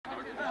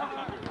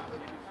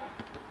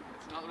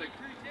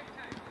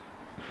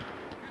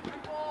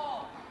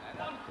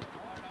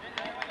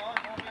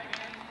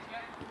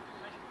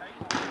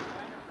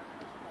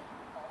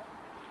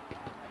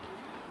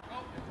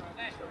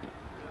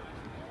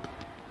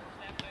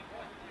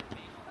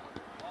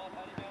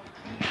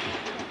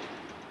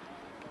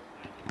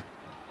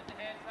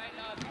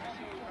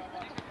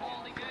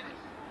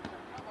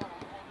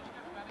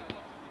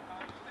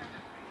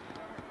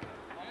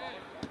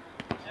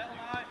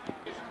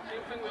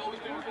always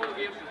do before the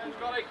game.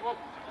 Scotty, come up.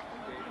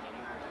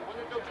 On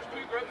your go, just 2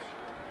 groups.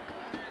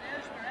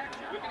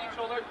 Look at each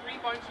other, 3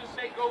 bounces,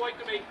 say go out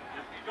to me.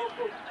 Go,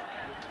 go.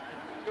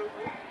 Go,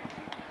 go.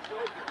 Go.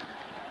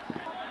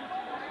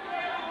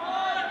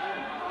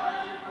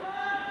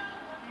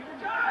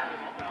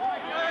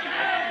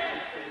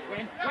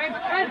 Win, win, win!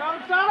 Win!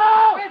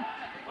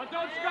 Well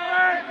done,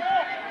 Scotty!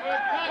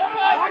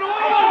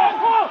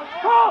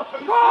 Go!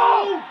 Go!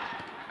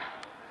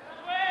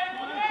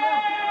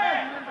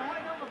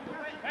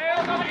 Hey,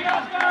 nobody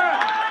else there!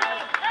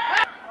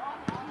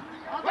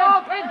 Go!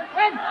 Win!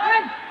 Win!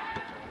 Win!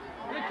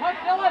 Good touch,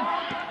 Dylan!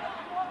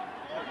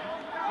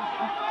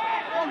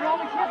 Oh,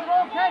 Roman, kick it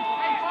off, kid!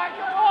 Hey, fire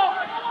it off!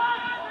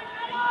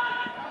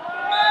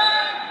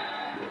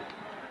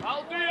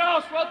 Well done,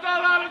 Dios! Well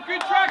done, Adam!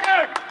 Good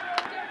tracking!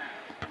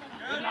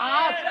 Good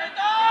lad!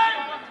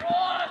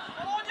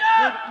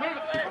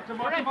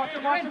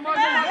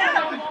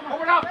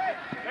 Over up!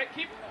 Hey,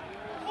 keep...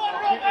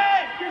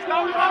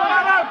 Stop,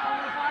 Adam!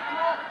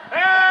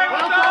 Hey,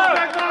 well done!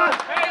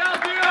 Hey, Al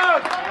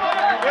Dios!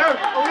 Here,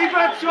 a wee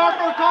bit short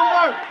for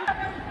combo!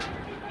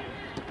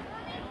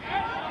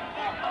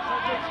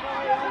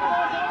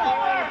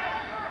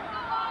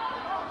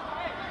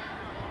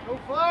 Go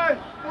fine!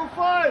 Go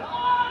fine!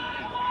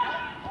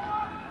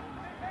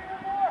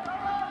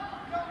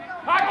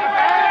 Back to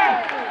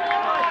back!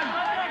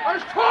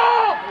 There's 12!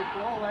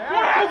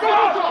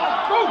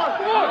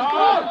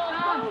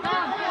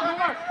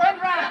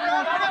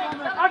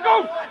 Go!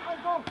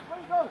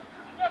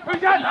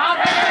 Who's that?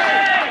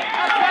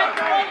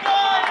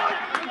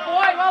 Good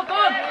boy, well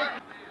done!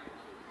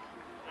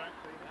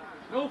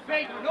 No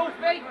fake, no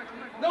fake,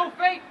 no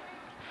fake!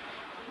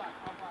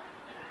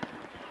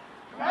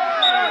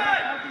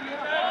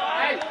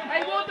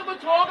 Hey, what do we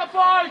talk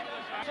about?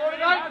 Sort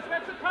it out.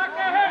 Let's attack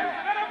there.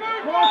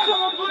 Come on,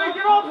 someone, please,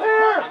 get up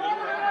here!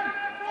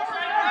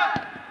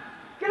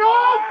 Get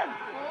up!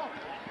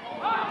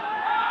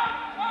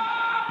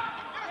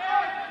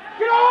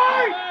 Get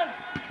on!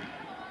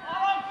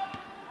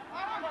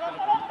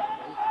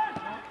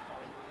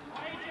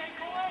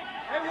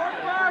 Hey, work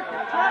back!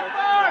 Track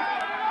back!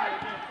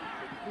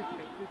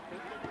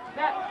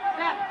 Set!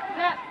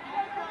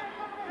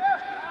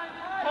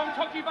 Tom,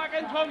 tuck you back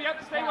in, Tom. You have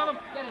to stay with him.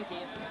 Get in,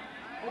 Keith.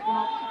 Open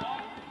up.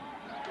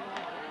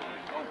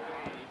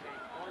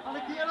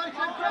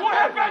 Go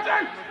ahead, Benji!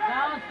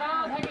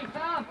 Stand, Hickey,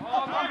 stand!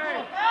 Oh, Matty!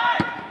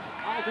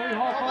 I'll do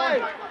half on.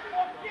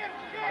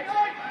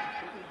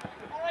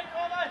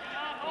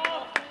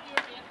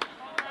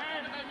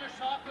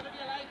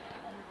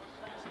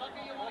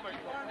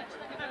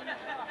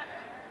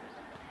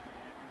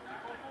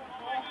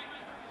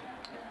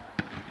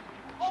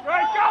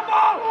 Straight,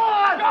 Gumbo!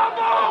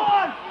 Gumbo!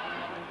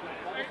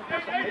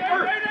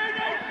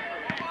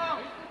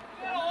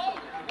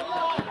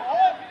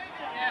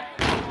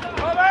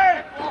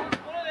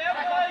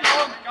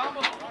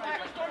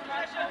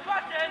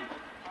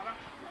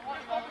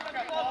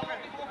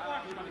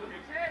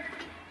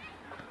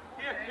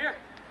 Here.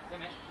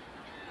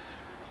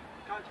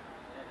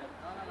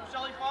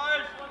 Shelly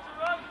fires.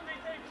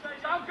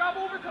 Sam, grab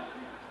over to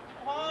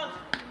Hans.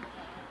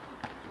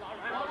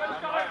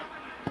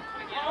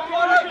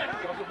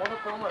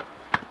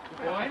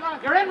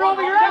 You're in,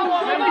 Robbie, you're in! Come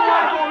on, Robbie!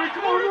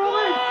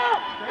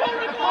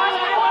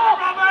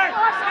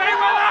 Stay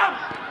with him!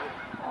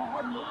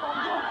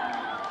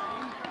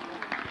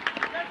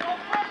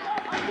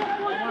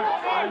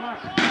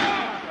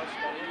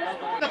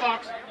 In the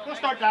box. Don't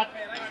start that.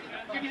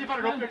 Give you a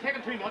better up. You're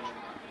taking too much.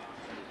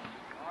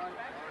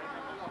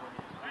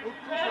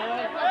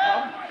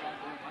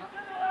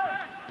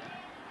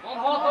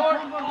 One.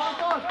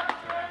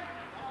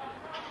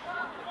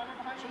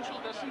 Social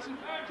distancing.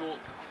 Joel.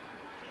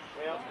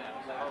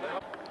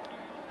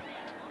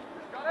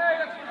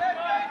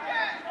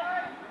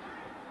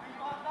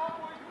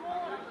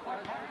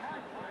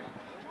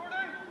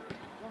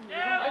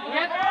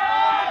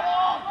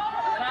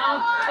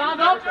 Stand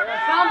up!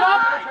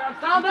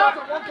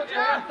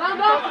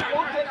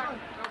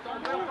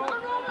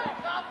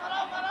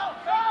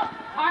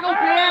 Tackle,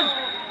 Ben!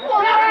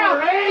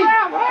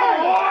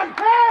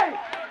 Hey!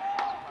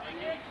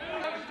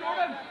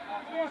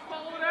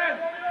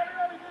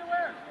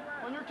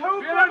 On your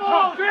toes, get in!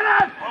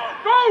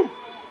 Go!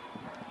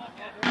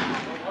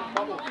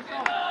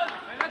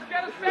 Let's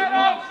get it set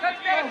up!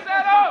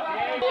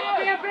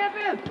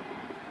 Ben!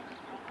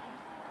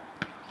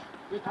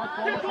 Good touch,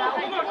 keep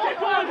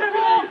on,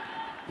 heavy!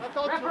 That's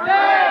all true.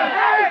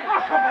 Hey!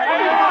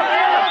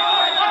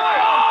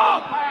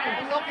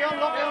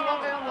 Unlock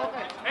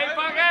it. Hey,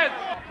 back in!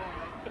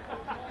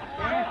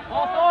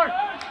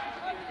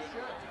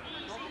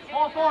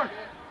 Hawthorne!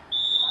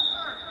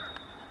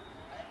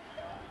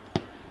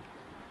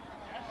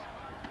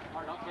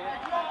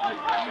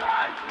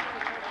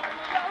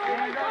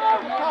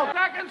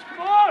 Seconds,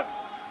 come on!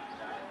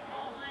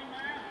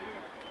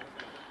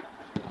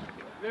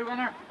 Blue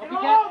runner, up you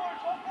get.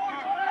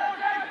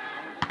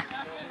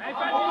 Hey,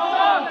 back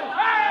on!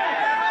 Hey!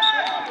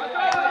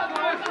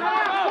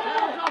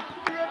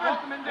 Put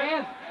them in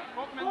there.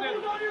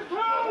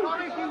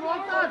 Scotty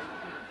wants that.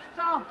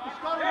 Sam,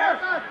 Scotty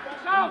wants that.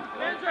 Sam,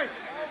 entry.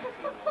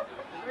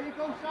 There you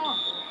go, Sam.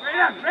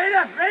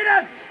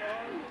 Raiden.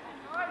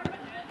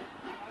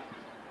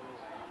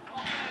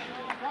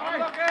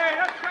 Okay,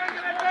 let's try and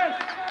get this.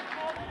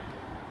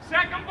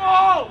 Second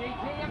ball.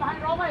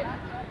 Behind Robbie.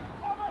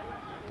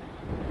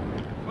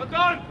 Well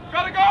done.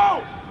 Gotta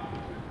go.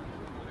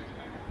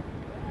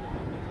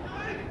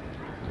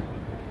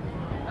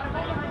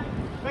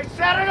 They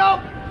set it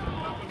up.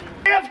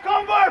 Braves,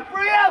 come for it,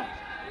 Braves.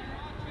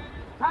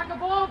 Pack the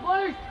ball,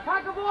 Blues.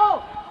 Pack the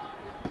ball.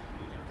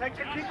 Take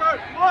your keeper.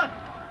 Come on.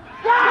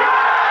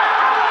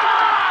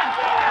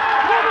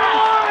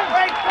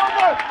 Great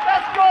cover.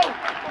 Let's go.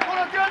 We're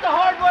going to do it the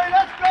hard way.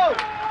 Let's go.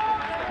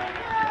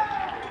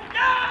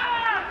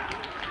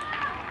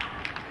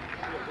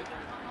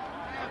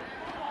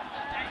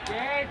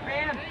 Hey,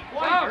 Ben.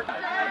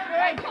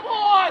 Hey, come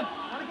on.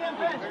 Not again,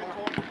 Ben.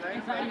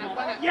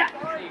 Yeah.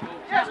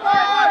 Yes, come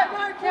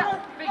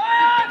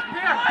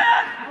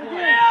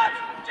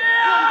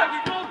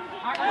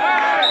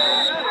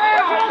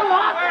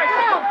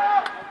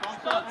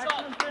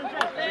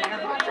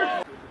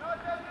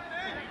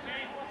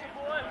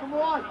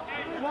on.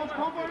 Let's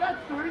come for it. Let's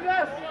do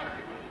this.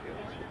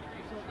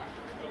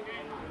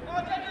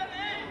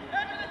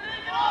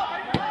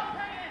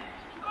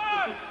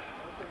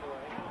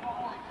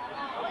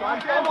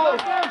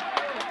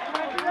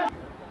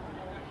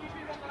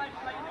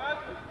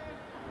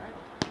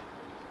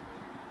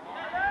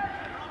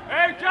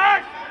 Hey,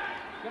 Jack!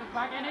 Get it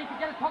back in, need to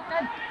get it tucked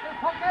in. Get it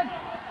tucked in.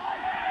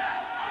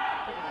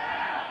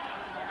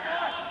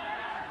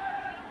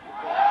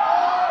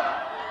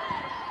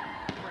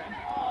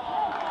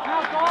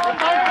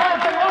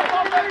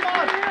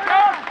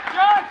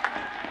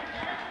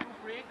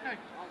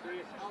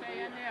 Stay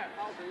in there.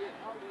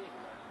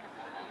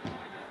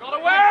 Gotta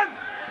win!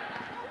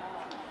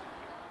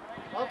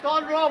 Well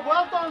done, Rob.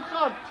 Well done,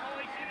 son.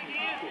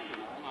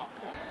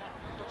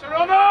 It's a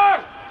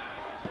runner!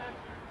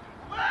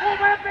 Go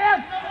back,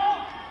 Ben.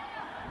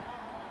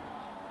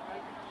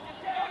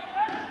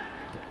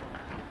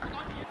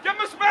 Give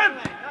him a spin!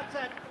 That's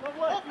it. Go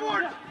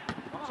forward.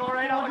 It's all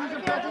right, Alex. Go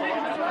Go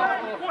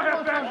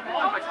ahead, Ben.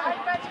 Alex.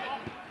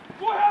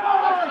 Go ahead,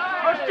 Alex.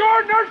 There's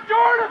Jordan. There's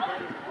Jordan.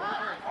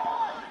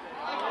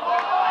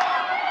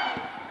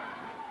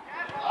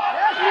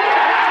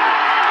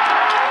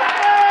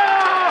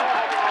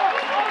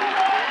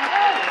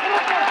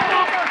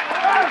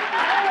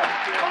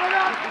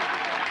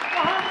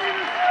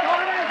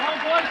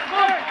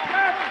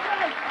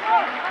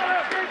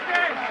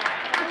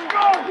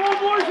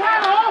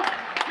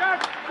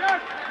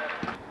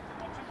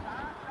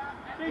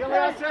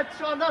 That's it,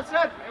 son. That's it.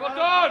 Hey, well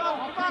done.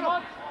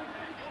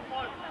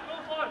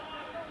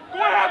 Go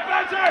ahead,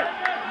 Benji.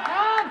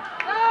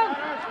 Down.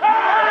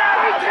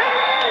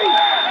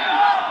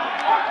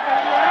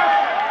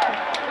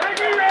 Thank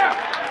you, Ref.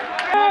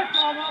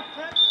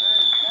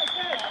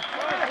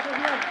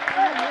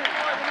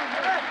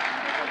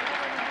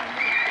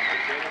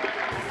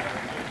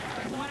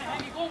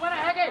 Go, win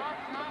it, Heggie.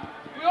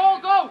 We all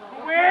go.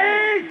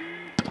 Wait.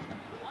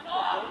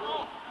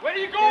 Where do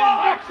you go,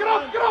 Alex? Get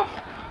up, get up.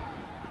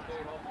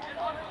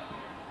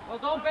 Well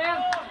done, Ben.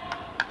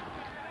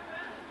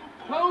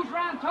 Toes,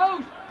 round,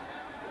 toes.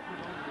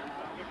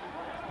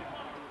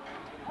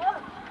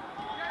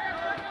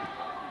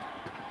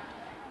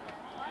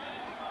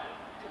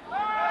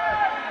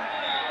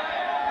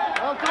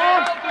 Well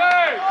done.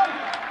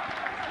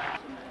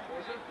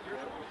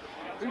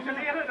 Who's in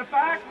at the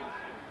back?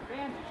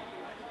 Ben,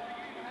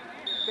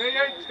 Stay in.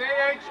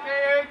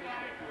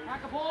 pack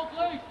the ball,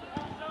 please.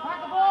 Pack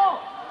the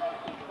ball.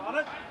 Got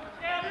it.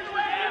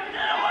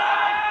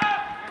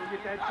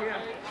 Get that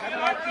chance.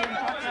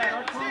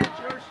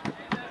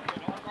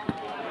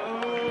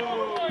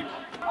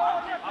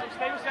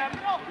 Stay with Sam.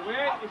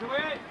 He's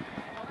away.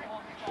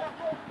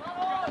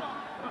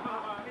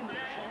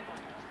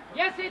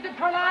 Yes, it's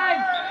a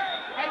line.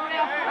 Everyone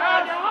else. Oh,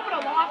 they're having a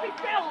laugh. He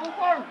fell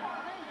over.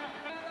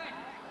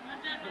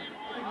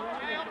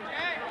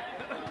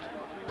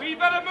 Wee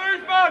bit of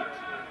movement.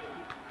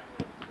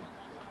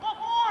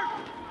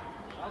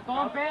 Well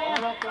done, Ben.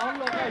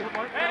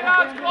 Hey,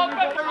 lads, come on,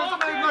 Brett,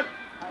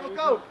 Go,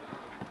 go.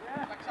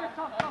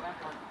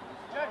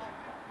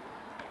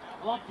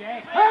 Well, Jay.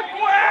 Heck,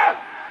 where?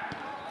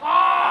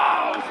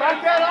 Oh! Back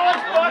there, Alex.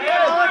 Back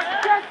there, Alex.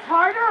 Get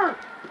harder.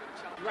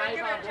 Right,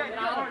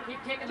 Adam.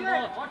 Keep taking the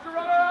ball. Watch the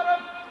runner,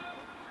 Adam.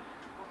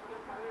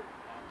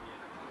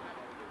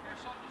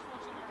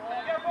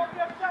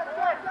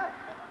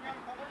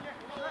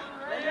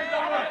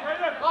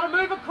 Gotta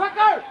move it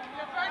quicker.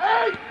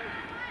 Hey!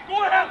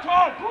 Go ahead,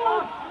 Tom.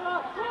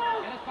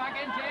 Get us back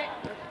in, Jay.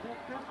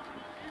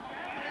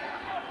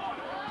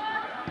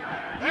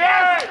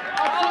 Yes!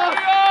 That's it.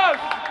 Yes!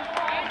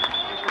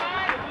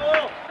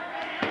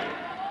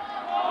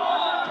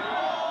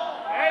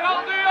 Hey,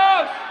 that'll do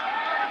us!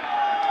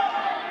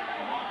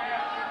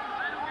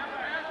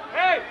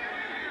 Hey!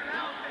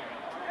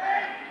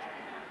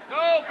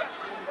 No!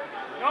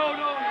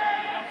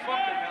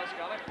 Fucking hell.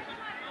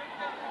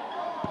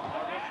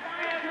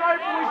 right,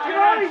 boys.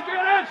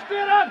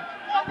 Straight in.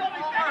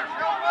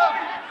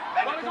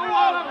 Gotta go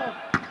on.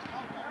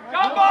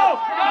 Gamble!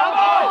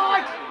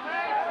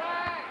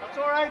 That's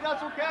all right,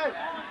 that's okay.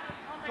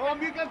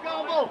 Tom, you can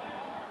gamble.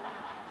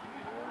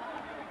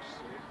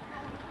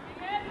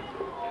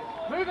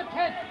 Move it,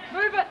 kid.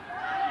 Move it.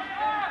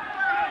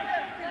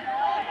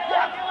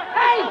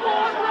 Hey!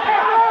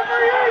 Wherever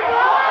you go!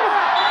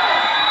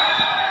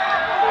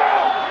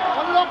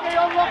 Unlucky.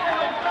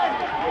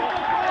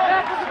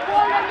 That's the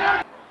ball in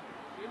there.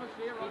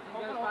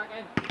 Back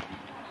in.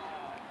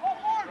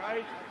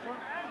 Right.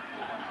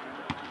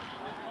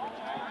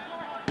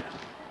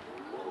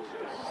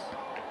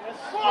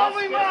 Follow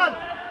me, man!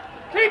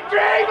 Keep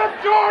driving,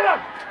 Jordan!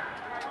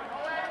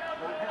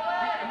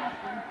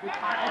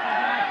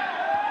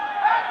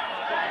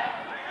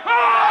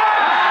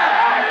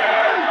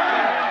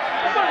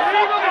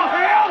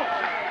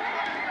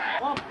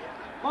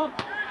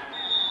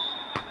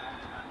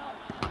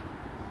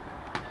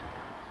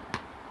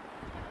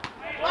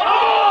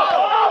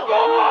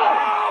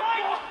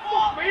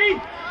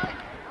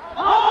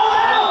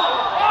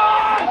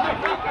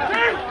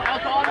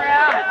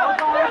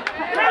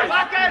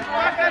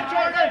 Back in,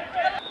 Jordan!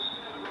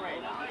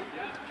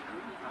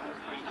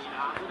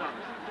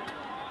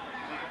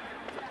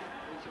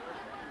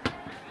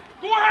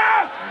 Go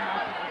ahead!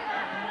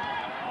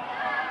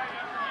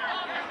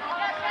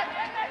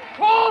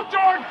 Pull,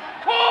 Jordan!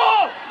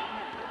 Pull!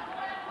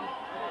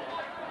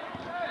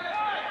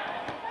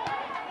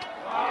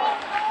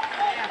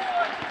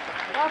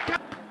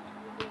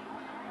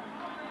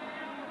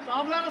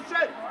 Sam, let us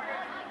sit.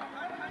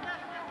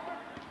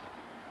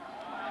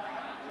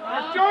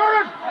 There's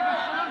Jordan!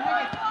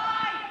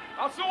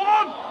 That's the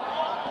one!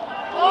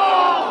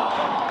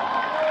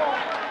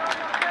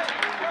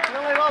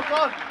 Really well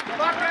done.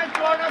 Back in,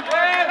 Jordan.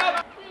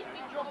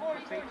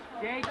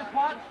 Jay, just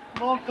watch.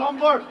 Come on,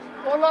 Cumber.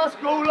 One last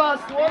go,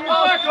 lads. One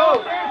last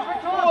go.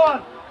 Go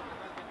on.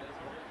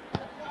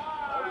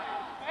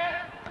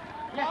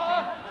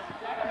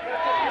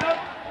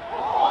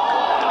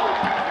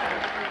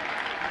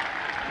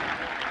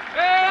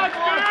 That's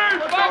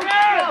good! Back in!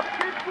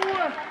 Keep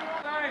going.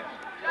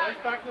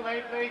 Back to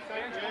lane, please.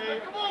 Thank you.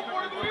 Come on,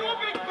 Portavogie, you want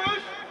big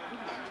push?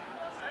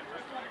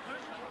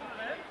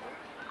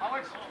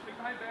 Alex, big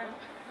behind Ben.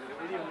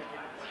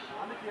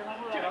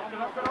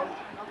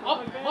 Up,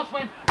 must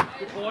win.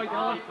 Good boy,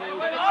 Dylan.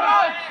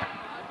 Alright!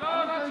 No,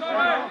 that's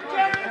alright.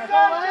 Take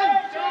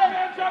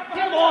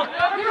him on!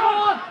 Take him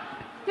on!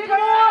 Take him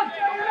on!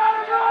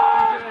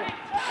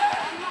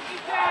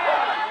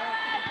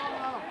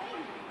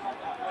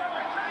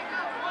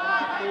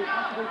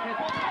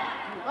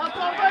 That's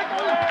all right,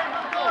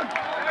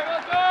 Hey,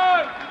 well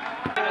done!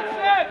 That's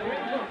it!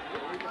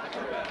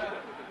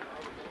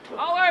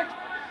 Alex,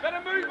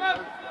 better movement!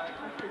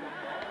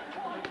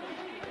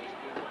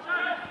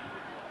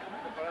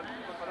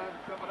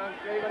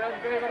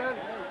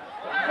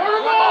 For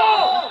the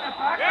ball!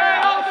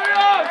 Yeah,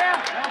 Albion!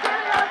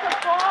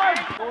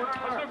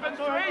 That's been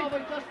three!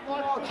 Just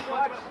watch.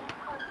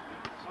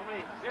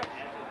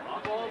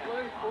 Ball,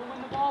 please.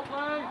 Moving the ball,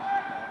 please.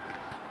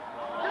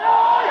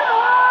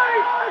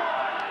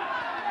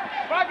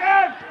 Back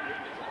in!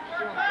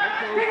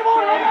 Take him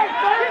on!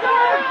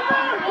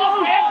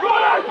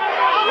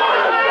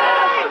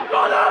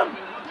 Got him!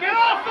 Get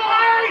off the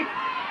lane!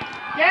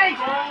 Gage!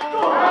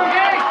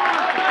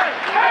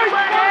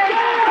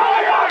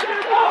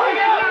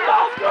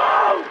 Let's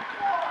go!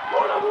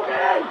 Put him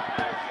in!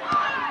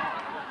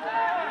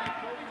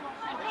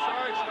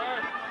 Sorry.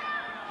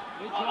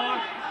 Good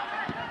charge.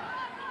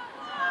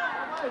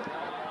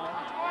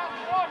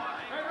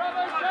 Hey,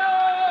 Robert,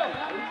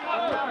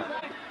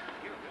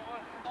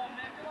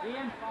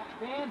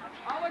 Ben.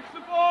 Alex, the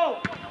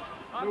ball!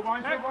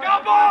 Hey,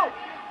 Gumbo!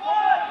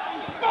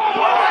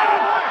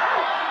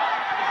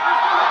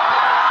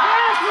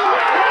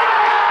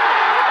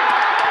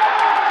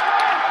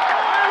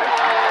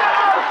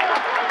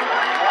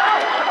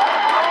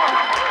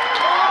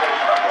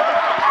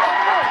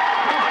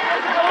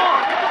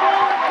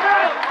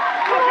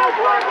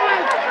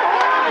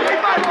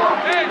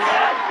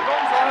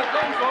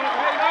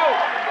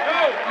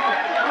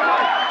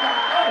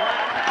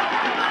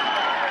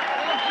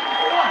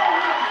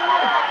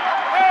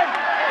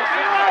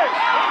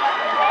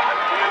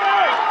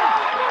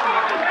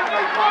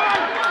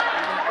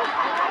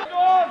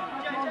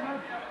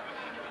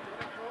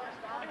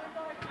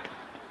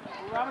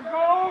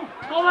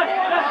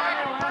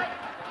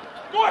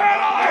 Go ahead,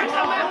 Alex!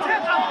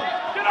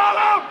 Get all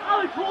out!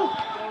 Alex, hold.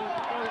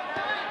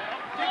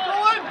 Keep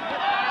going!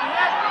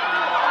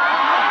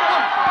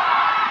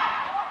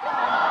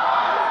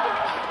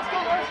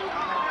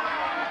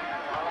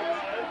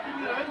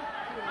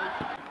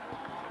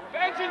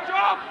 Bench and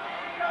drop!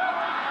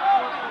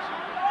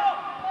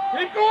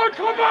 Keep going,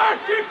 come on!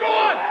 Keep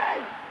going!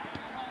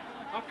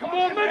 Oh, come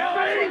on,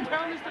 midfield!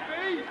 Count is the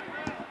B!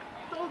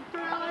 Don't do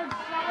it.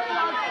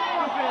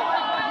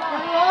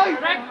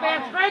 Strike,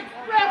 Ben, strike!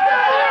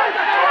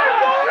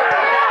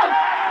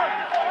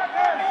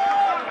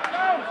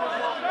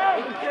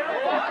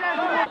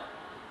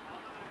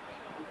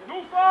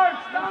 Move forward,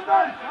 stand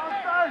down,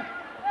 stand down.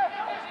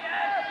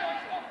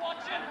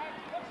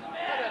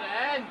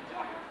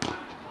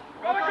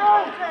 Gotta go!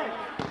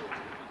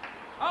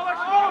 Alex,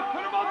 go!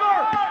 Put him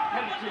under!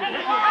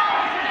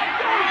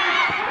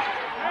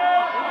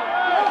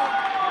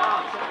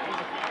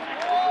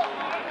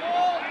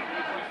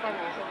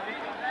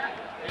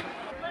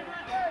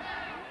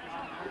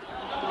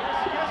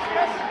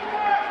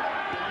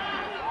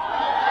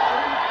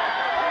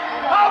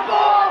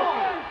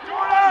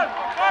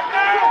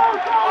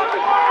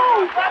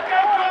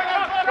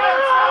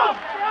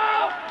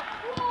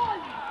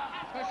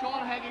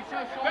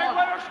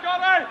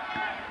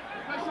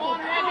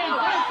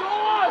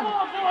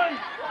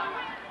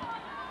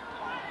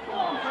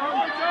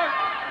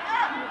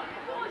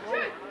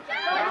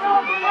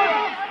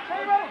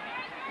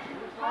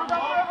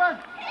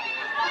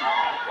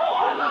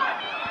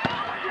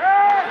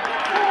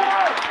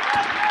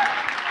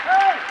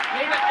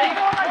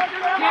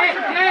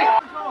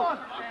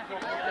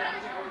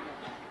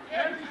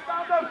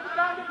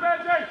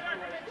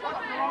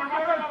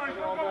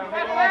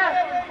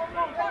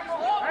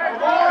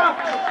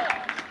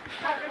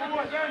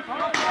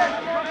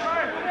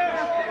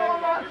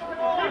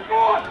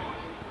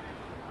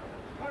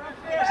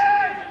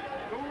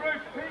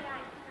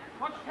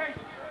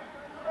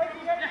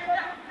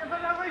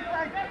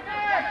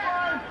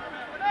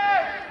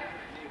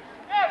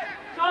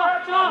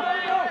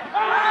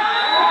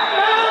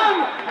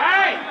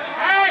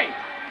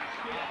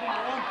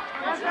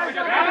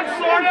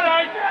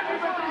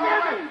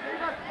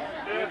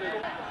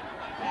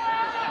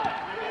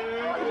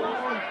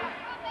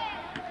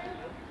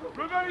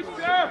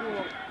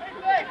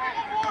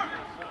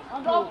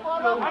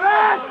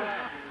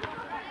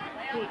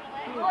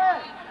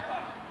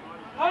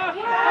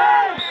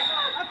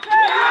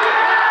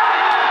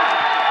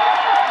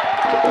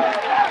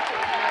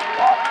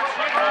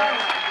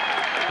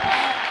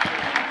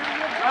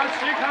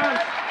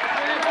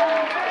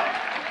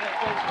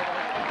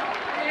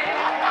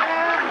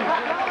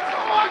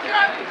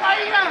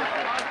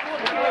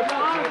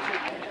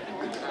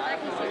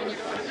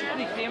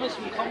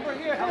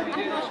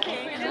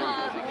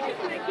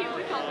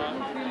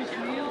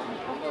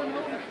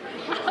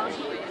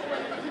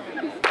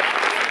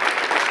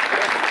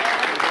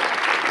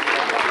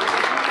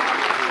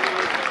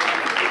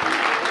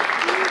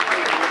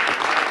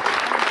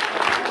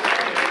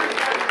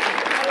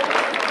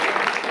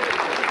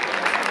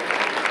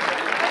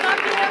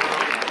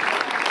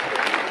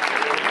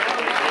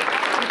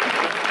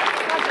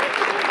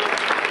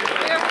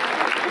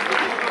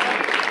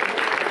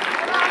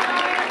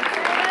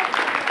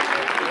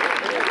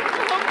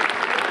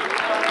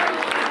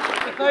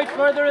 Without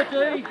further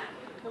ado,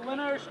 the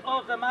winners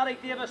of the Matty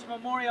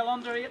Memorial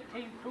Under-18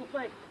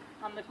 Trophy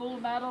and the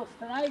gold medals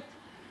tonight.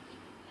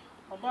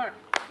 Humber.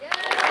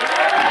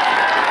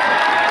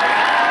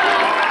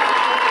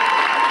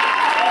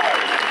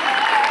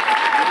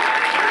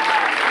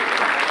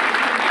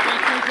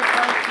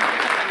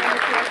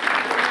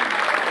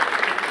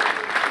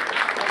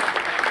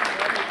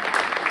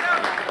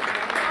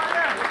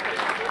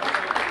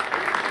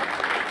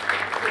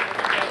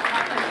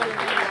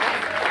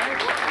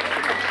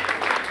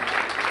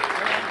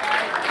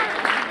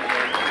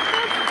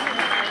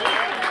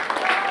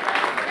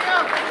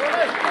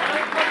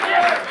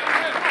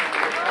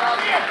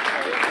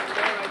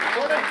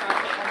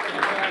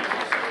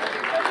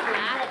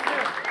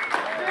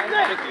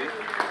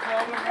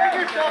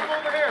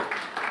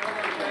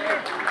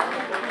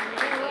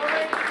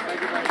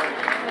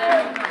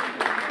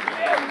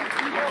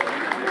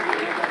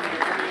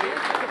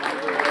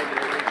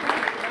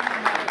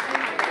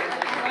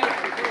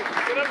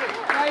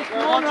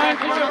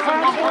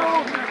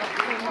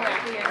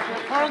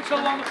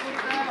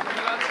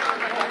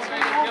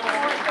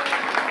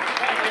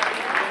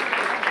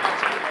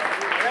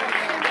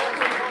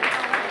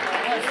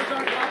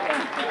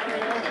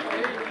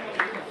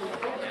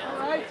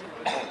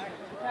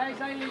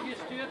 Guys, I leave you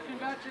to it.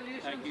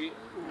 Congratulations. Thank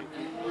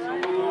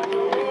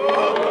you.